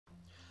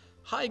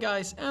Hi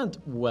guys and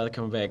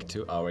welcome back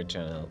to our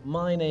channel.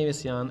 My name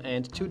is Jan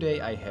and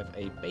today I have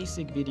a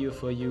basic video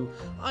for you.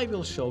 I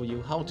will show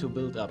you how to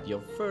build up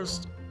your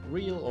first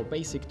real or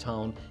basic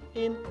town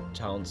in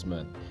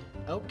Townsmen.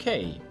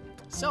 Okay,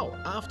 so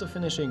after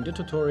finishing the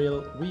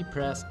tutorial we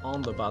press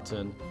on the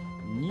button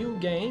New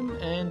Game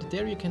and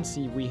there you can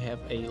see we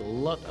have a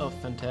lot of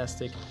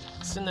fantastic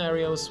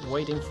scenarios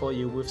waiting for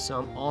you with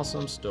some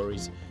awesome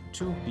stories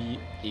to be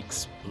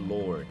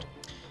explored.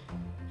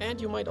 And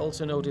you might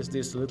also notice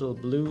this little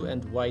blue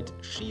and white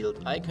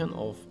shield icon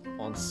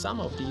on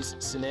some of these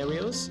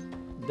scenarios.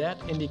 That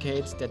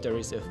indicates that there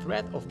is a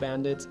threat of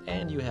bandits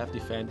and you have to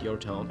defend your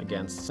town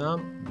against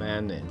some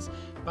bandits.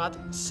 But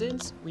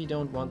since we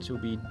don't want to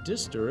be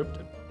disturbed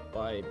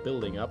by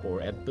building up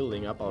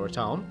our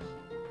town,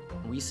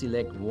 we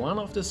select one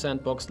of the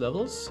sandbox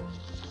levels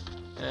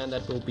and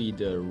that will be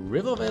the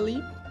river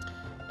valley.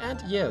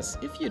 And yes,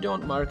 if you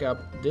don't mark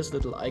up this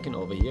little icon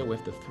over here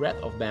with the threat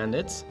of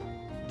bandits,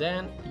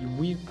 then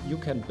you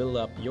can build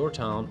up your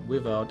town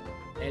without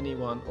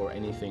anyone or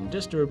anything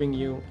disturbing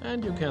you,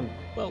 and you can,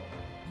 well,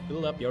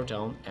 build up your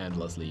town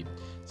endlessly.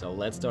 So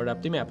let's start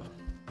up the map.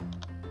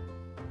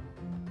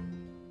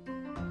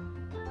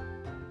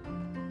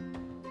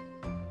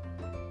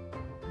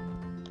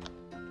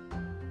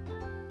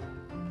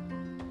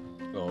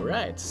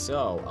 Alright,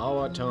 so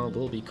our town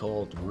will be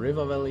called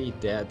River Valley,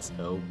 that's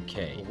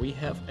okay. We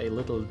have a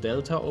little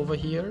delta over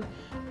here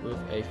with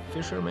a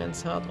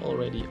fisherman's hut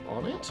already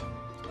on it.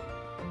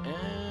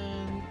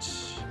 And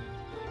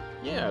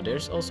yeah,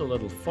 there's also a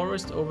little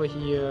forest over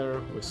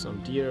here with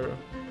some deer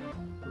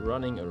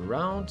running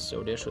around,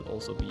 so there should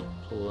also be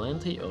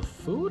plenty of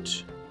food.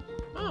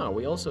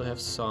 We also have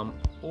some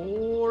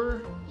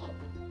ore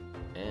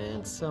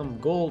and some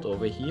gold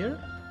over here,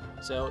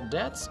 so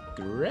that's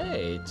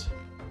great.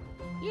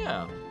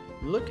 Yeah,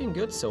 looking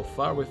good so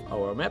far with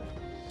our map.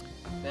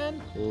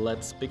 Then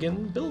let's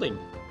begin building.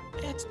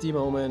 At the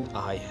moment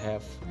I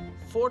have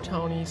 4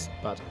 townies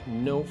but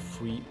no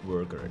free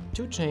worker.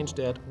 To change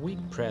that we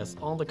press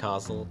on the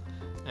castle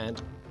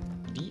and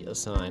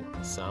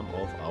deassign some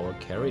of our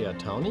carrier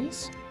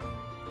townies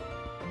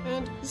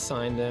and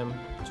assign them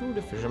to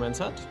the fisherman's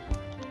hut.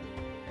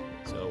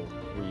 So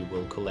we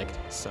will collect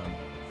some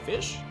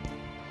fish,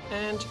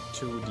 and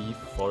to the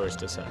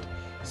forester's hut.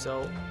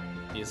 So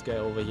this guy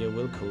over here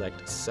will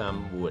collect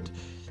some wood.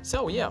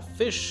 So yeah,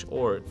 fish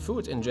or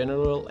food in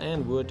general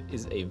and wood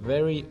is a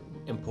very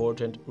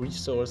important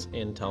resource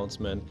in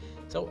Townsmen,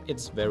 so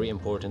it's very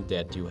important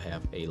that you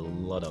have a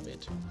lot of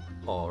it.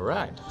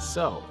 Alright,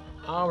 so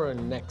our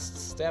next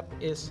step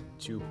is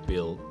to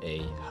build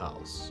a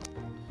house.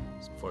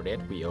 For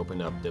that we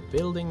open up the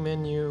building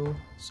menu,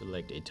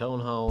 select a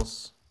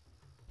townhouse,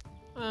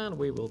 and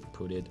we will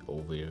put it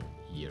over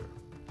here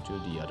to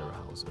the other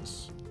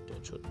houses.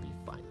 That should be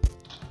fine.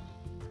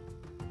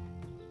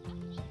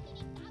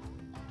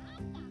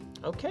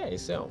 Okay,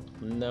 so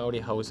now the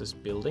house is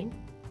building.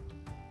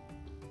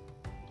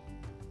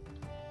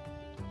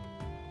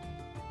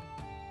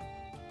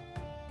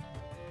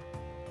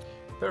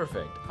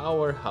 Perfect,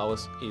 our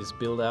house is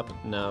built up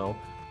now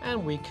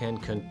and we can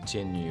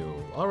continue.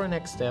 Our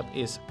next step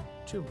is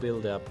to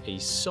build up a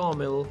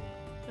sawmill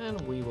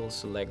and we will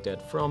select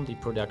that from the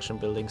production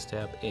buildings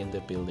tab in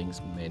the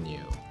buildings menu.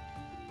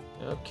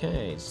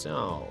 Okay,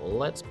 so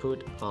let's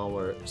put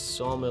our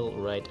sawmill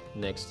right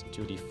next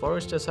to the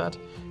forester's hut.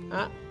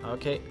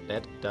 Okay,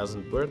 that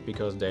doesn't work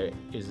because there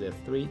is a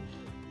 3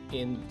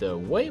 in the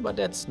way, but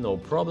that's no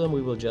problem.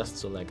 We will just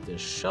select the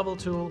shovel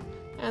tool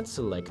and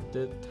select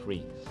the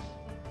 3.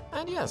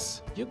 And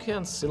yes, you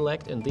can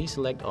select and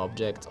deselect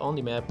objects on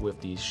the map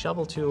with the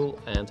shovel tool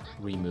and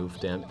remove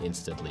them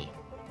instantly.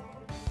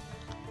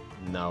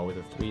 Now with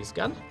the 3 is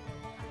gone,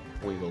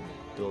 we will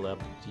build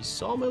up the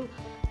sawmill,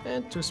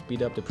 and to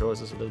speed up the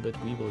process a little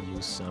bit we will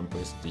use some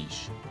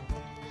prestige.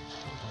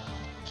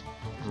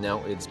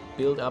 Now it's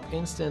built up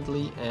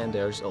instantly and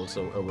there's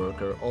also a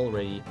worker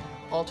already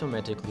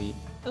automatically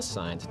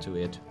assigned to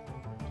it.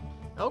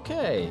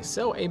 Okay,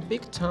 so a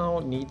big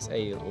town needs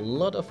a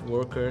lot of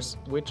workers,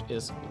 which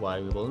is why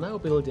we will now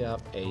build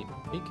up a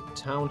big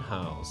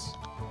townhouse.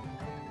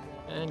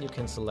 And you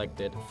can select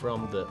it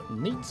from the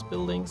needs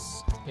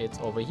buildings. It's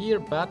over here,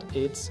 but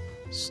it's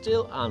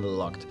still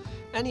unlocked.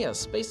 And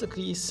yes,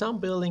 basically some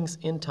buildings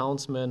in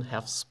Townsmen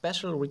have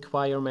special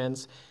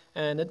requirements,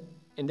 and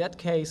in that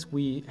case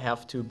we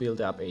have to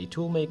build up a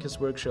toolmaker's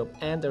workshop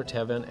and their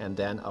tavern, and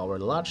then our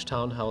large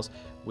townhouse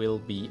will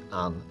be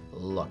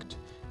unlocked.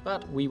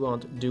 But we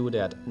won't do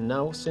that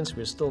now, since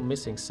we're still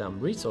missing some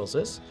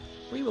resources.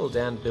 We will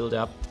then build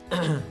up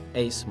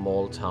a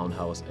small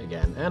townhouse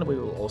again, and we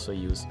will also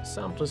use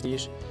some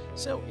prestige,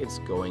 so it's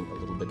going a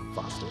little bit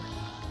faster.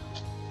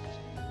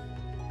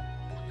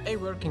 A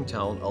working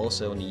town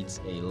also needs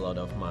a lot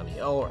of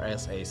money, or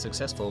as a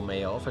successful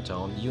mayor of a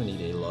town you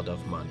need a lot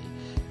of money.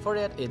 For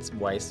that it's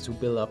wise to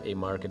build up a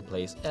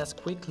marketplace as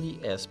quickly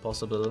as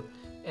possible,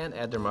 and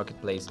at the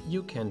marketplace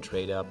you can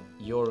trade up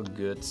your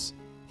goods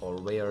or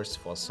wares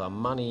for some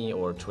money,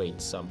 or trade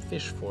some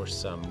fish for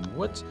some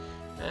wood,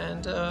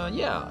 And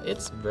yeah,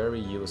 it's very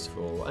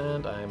useful,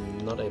 and I'm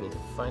not able to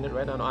find it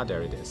right now. Ah,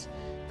 there it is.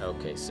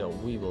 Okay, so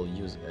we will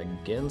use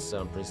again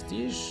some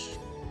prestige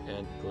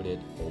and put it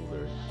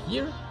over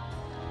here.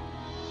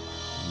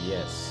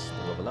 Yes,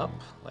 level up,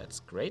 that's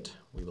great.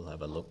 We will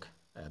have a look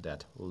at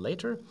that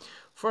later.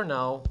 For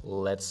now,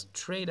 let's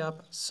trade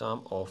up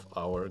some of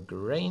our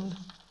grain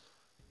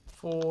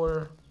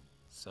for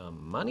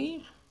some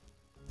money.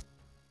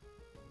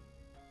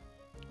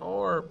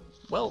 Or,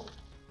 well,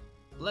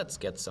 let's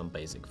get some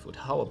basic food.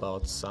 How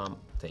about some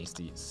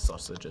tasty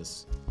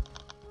sausages?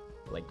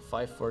 Like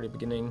 5 for the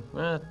beginning,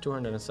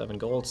 207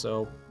 gold,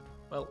 so,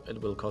 well,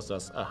 it will cost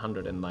us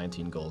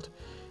 119 gold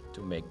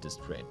to make this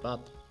trade,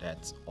 but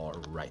that's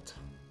alright.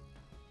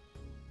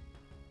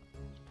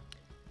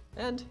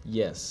 And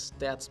yes,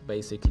 that's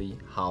basically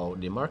how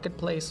the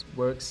marketplace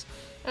works.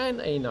 And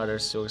another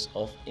source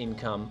of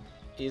income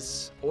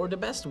is, or the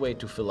best way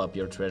to fill up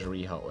your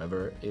treasury,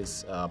 however,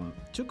 is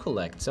to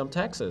collect some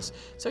taxes.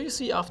 So you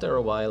see, after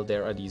a while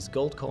there are these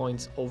gold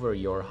coins over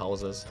your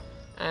houses,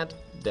 and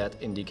that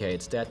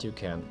indicates that you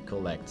can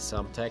collect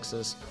some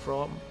taxes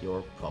from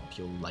your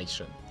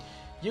population.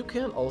 You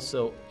can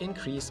also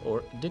increase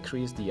or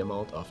decrease the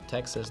amount of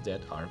taxes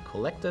that are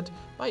collected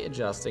by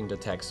adjusting the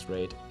tax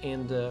rate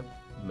in the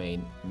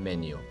main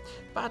menu.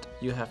 But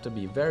you have to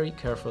be very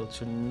careful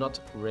to not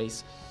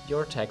raise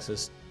your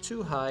taxes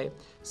too high,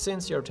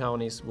 since your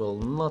townies will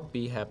not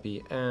be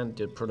happy and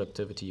the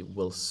productivity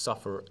will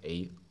suffer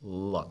a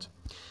lot.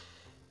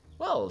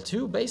 Well,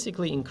 to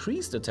basically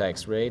increase the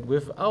tax rate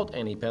without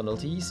any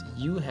penalties,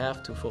 you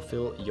have to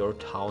fulfill your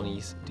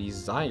townies'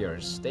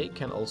 desires. They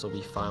can also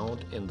be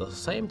found in the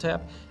same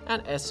tab,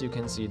 and as you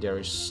can see, there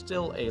is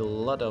still a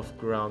lot of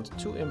ground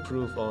to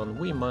improve on.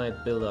 We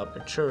might build up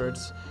a church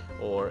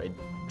or a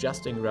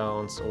jousting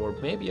grounds, or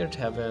maybe a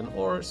tavern,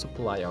 or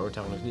supply our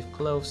townies with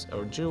clothes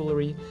or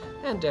jewelry,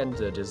 and then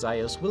the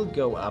desires will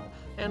go up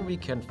and we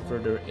can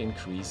further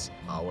increase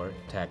our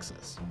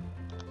taxes.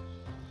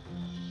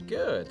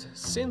 Good,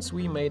 since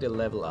we made a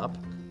level up,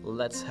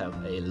 let's have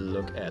a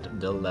look at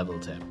the level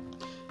tab.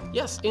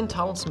 Yes, in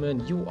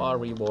Townsmen you are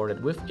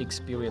rewarded with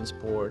experience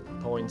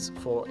points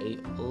for a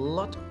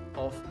lot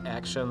of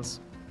actions.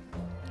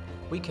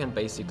 We can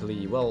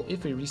basically, well,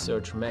 if we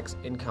research max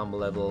income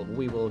level,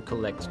 we will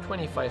collect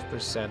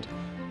 25%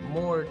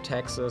 more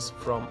taxes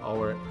from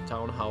our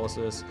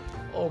townhouses,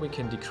 or we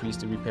can decrease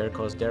the repair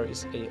cost. There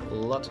is a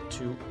lot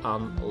to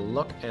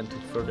unlock and to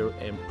further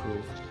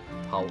improve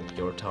how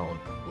your town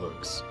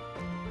works.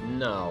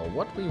 Now,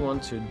 what we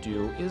want to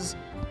do is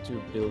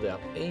to build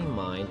up a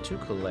mine to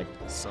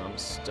collect some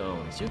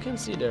stones. You can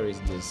see there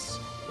is this,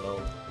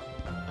 well,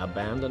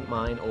 abandoned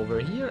mine over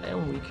here,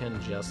 and we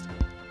can just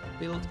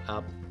build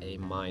up a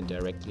mine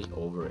directly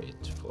over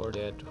it. For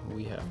that,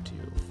 we have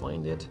to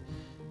find it.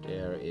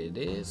 There it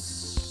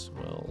is.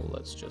 Well,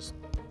 let's just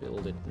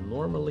build it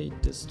normally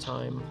this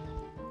time.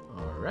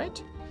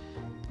 Alright.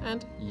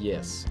 And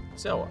yes,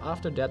 so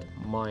after that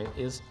mine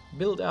is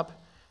built up,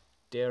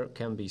 there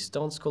can be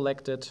stones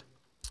collected,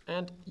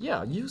 and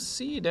yeah, you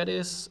see that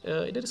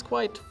it is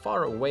quite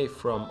far away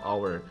from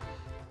our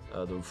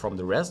from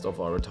the rest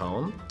of our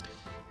town.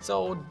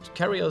 So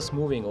carriers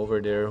moving over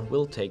there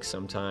will take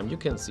some time. You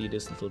can see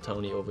this little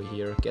townie over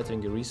here getting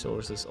the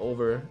resources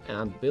over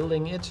and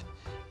building it.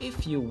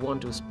 If you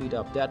want to speed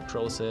up that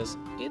process,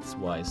 it's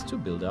wise to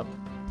build up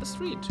a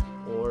street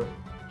or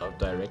a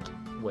direct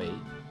way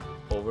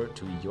over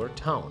to your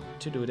town.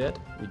 To do that,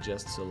 we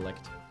just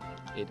select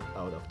it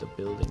out of the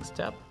buildings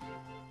tab.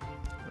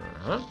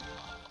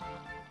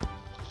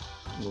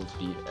 Move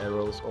the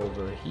arrows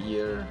over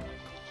here,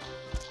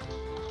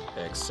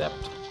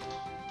 accept,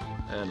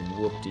 and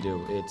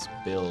whoop-de-doo, it's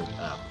built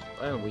up.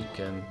 And we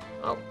can,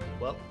 oh,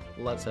 well,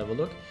 let's have a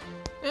look.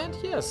 And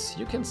yes,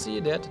 you can see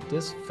that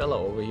this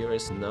fellow over here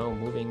is now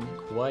moving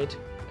quite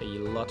a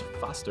lot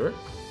faster.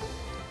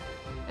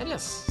 And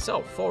yes,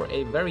 so for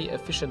a very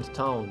efficient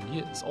town,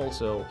 it's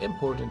also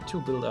important to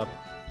build up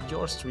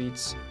your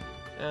streets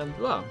and,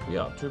 well,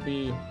 yeah, to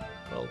be,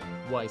 well,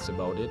 wise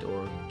about it,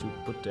 or to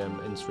put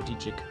them in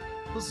strategic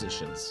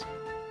positions.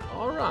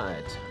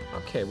 Alright,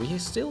 okay, we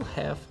still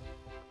have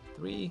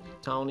 3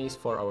 townies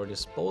for our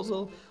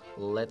disposal.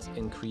 Let's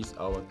increase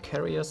our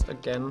carriers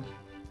again,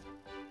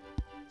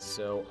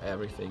 so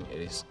everything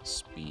is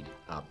speed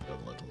up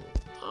a little.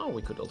 Oh,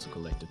 we could also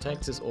collect the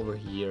taxes over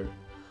here.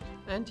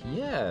 And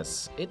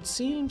yes, it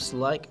seems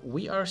like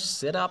we are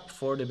set up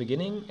for the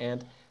beginning,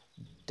 and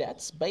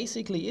that's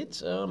basically it.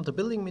 The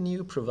building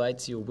menu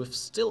provides you with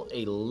still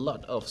a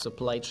lot of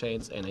supply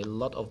chains and a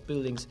lot of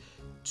buildings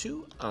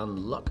to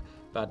unlock,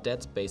 but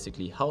that's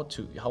basically how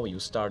you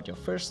start your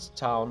first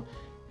town.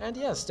 And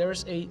yes,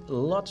 there's a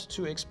lot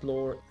to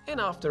explore,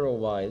 and after a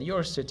while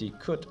your city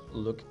could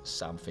look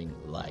something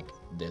like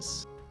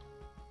this.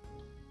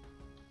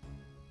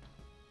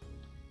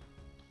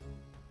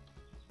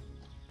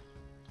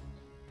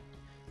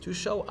 To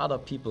show other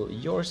people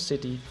your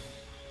city,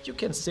 you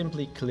can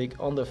simply click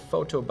on the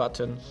photo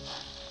button,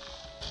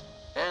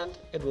 and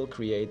it will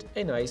create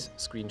a nice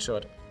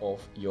screenshot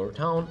of your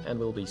town and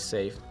will be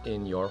saved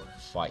in your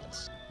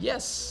files.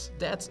 Yes,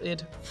 that's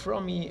it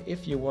from me.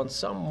 If you want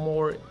some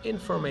more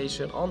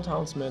information on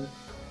Townsmen,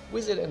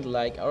 visit and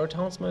like our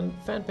Townsmen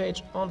fan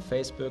page on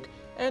Facebook,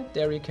 and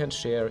there you can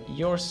share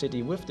your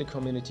city with the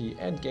community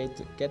and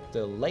get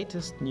the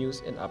latest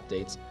news and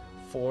updates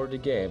for the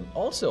game.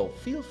 Also,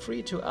 feel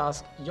free to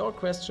ask your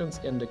questions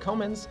in the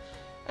comments,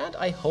 and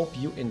I hope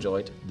you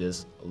enjoyed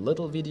this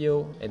little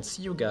video, and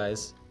see you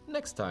guys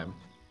next time.